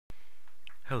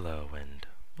Hello and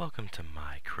welcome to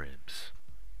my cribs.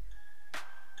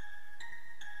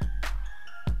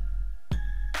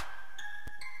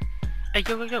 Hey,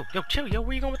 yo, chill, yo,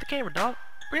 where you going with the camera, dog?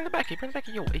 Bring it back here,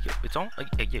 yo, it's on?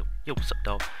 Hey, yo, what's up,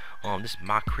 dog? This is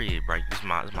my crib, right? This is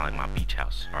my beach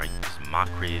house, alright? This is my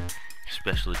crib,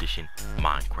 special edition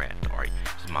Minecraft, alright?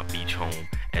 This is my beach home,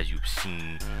 as you've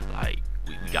seen, like,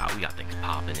 we got things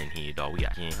popping in here, dog.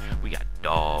 We got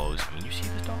dogs. I mean, you see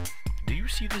this dog? Do you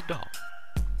see this dog?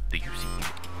 Do you see?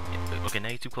 Okay, now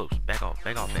you're too close. Back off,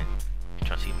 man. I'm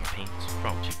trying to see my pants. What's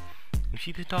wrong with you? You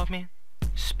see this dog, man?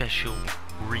 Special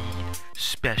breed.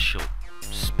 Special.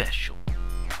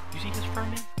 You see his fur,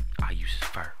 man? I use his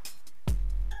fur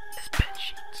as bed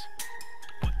sheets.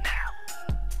 But now,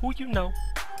 who you know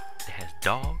that has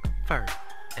dog fur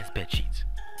as bed sheets?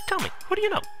 Tell me, who do you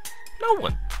know? No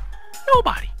one.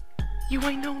 Nobody. You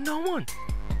ain't know no one.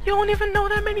 You don't even know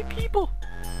that many people.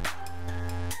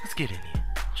 Let's get in here.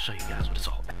 I'll show you guys what it's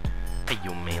all about. Hey,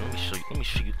 yo, man, let me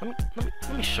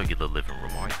show you the living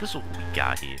room, alright? This is what we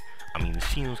got here. I mean, the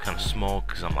seem's kind of small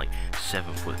because I'm like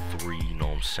 7'3", you know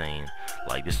what I'm saying?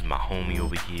 Like, this is my homie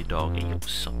over here, dog. Hey, yo,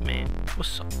 what's up, man?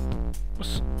 What's up?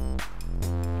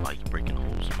 Why you breaking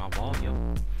holes in my wall, yo?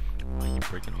 Why you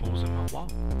breaking holes in my wall?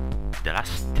 Did I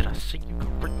say you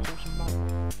could break holes in my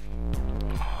wall?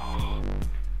 Oh.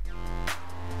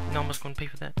 You know how much gonna pay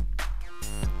for that?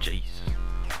 Jeez.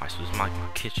 Alright, so this is my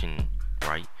kitchen,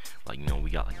 right? Like, you know,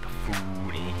 we got like the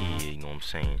food in here, you know what I'm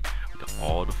saying? We got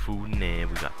all the food in there.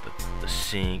 We got the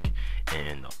sink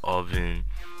and the oven,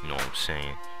 you know what I'm saying? You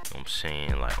know what I'm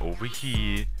saying? Like over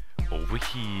here, we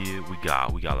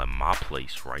got like my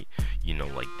place, right? You know,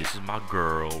 like this is my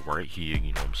girl right here,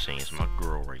 you know what I'm saying? It's my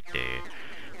girl right there.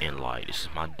 And like this is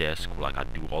my desk, like I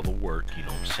do all the work, you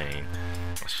know what I'm saying?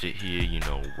 I sit here, you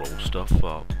know, roll stuff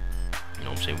up. You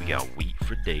know what I'm saying? We got wheat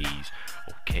for days.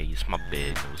 Okay, it's my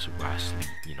bed, you know, this is where I sleep,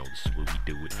 you know, this is where we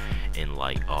do it. And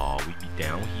like, we be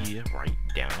down here, right?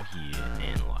 Down here,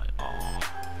 and like,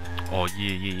 oh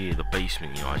yeah, the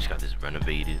basement, you know, I just got this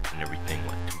renovated and everything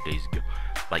like 2 days ago.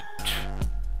 Like,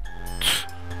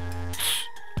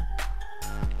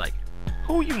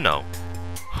 who you know?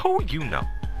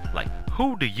 Like,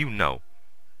 who do you know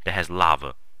that has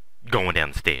lava going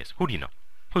down the stairs? Who do you know?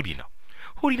 Who do you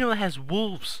know that has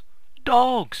wolves,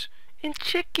 dogs, and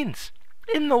chickens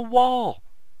in the wall?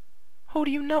 Who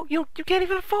do you know? You can't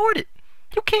even afford it.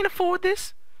 You can't afford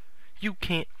this. You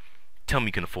can't tell me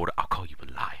you can afford it. I'll call you a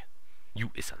liar.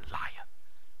 You is a liar.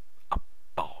 A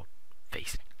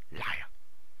bald-faced liar.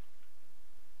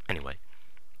 Anyway,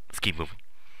 let's keep moving.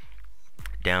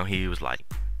 Down here was like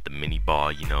the mini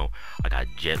bar, you know. I got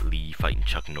Jet Li fighting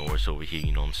Chuck Norris over here,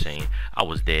 you know what I'm saying? I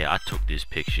was there. I took this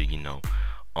picture, you know.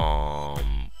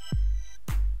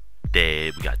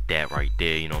 There, we got that right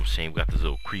there, you know what I'm saying? We got this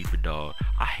little creeper dog.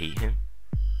 I hate him,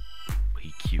 but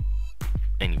he cute.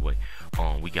 Anyway,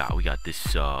 we got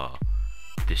this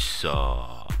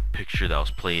picture that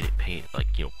was painted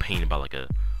by like a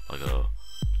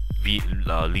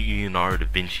Leonardo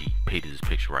da Vinci painted this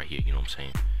picture right here, you know what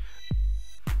I'm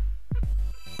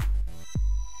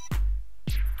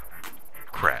saying?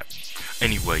 Crap.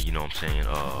 Anyway, you know what I'm saying?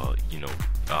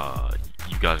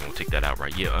 You guys gonna take that out,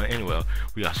 right? Yeah. Anyway,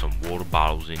 we got some water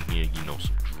bottles in here, you know,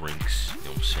 some drinks, you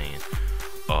know what I'm saying?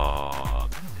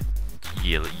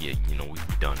 Yeah, you know, we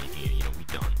done in here, you know, we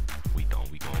done. We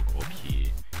gonna go up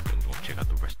here, and we gonna check out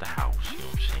the rest of the house, you know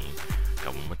what I'm saying?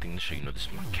 Got one more thing to show you know, this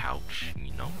is my couch,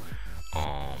 you know.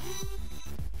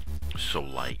 So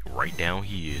like right down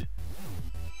here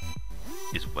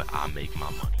is where I make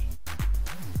my money.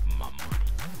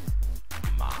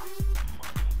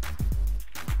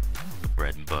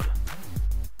 Bread and butter.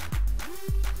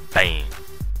 Bam.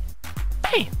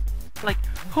 Like,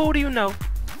 who do you know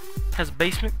has a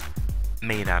basement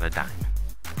made out of diamond?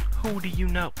 Who do you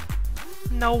know?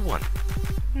 No one.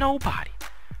 Nobody.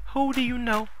 Who do you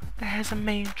know that has a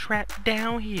man trapped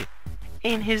down here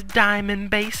in his diamond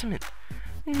basement?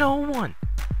 No one.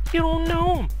 You don't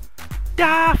know him.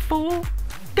 Die, fool.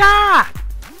 Die.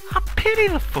 I pity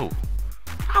the fool.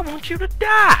 I want you to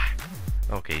die.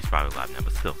 Okay, he's probably alive now,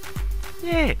 but still.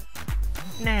 Yeah.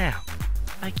 Now,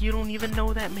 like you don't even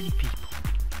know that many people.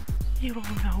 You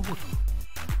don't know them.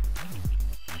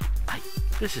 Like,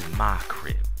 this is my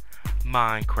crib.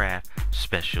 Minecraft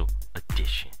Special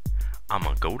Edition. I'm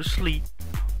gonna go to sleep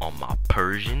on my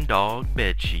Persian dog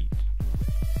bedsheet.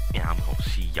 And I'm gonna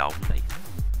see y'all later.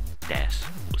 That's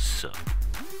what's up.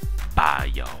 Bye,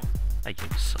 y'all. Hey,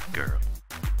 what's up, girl?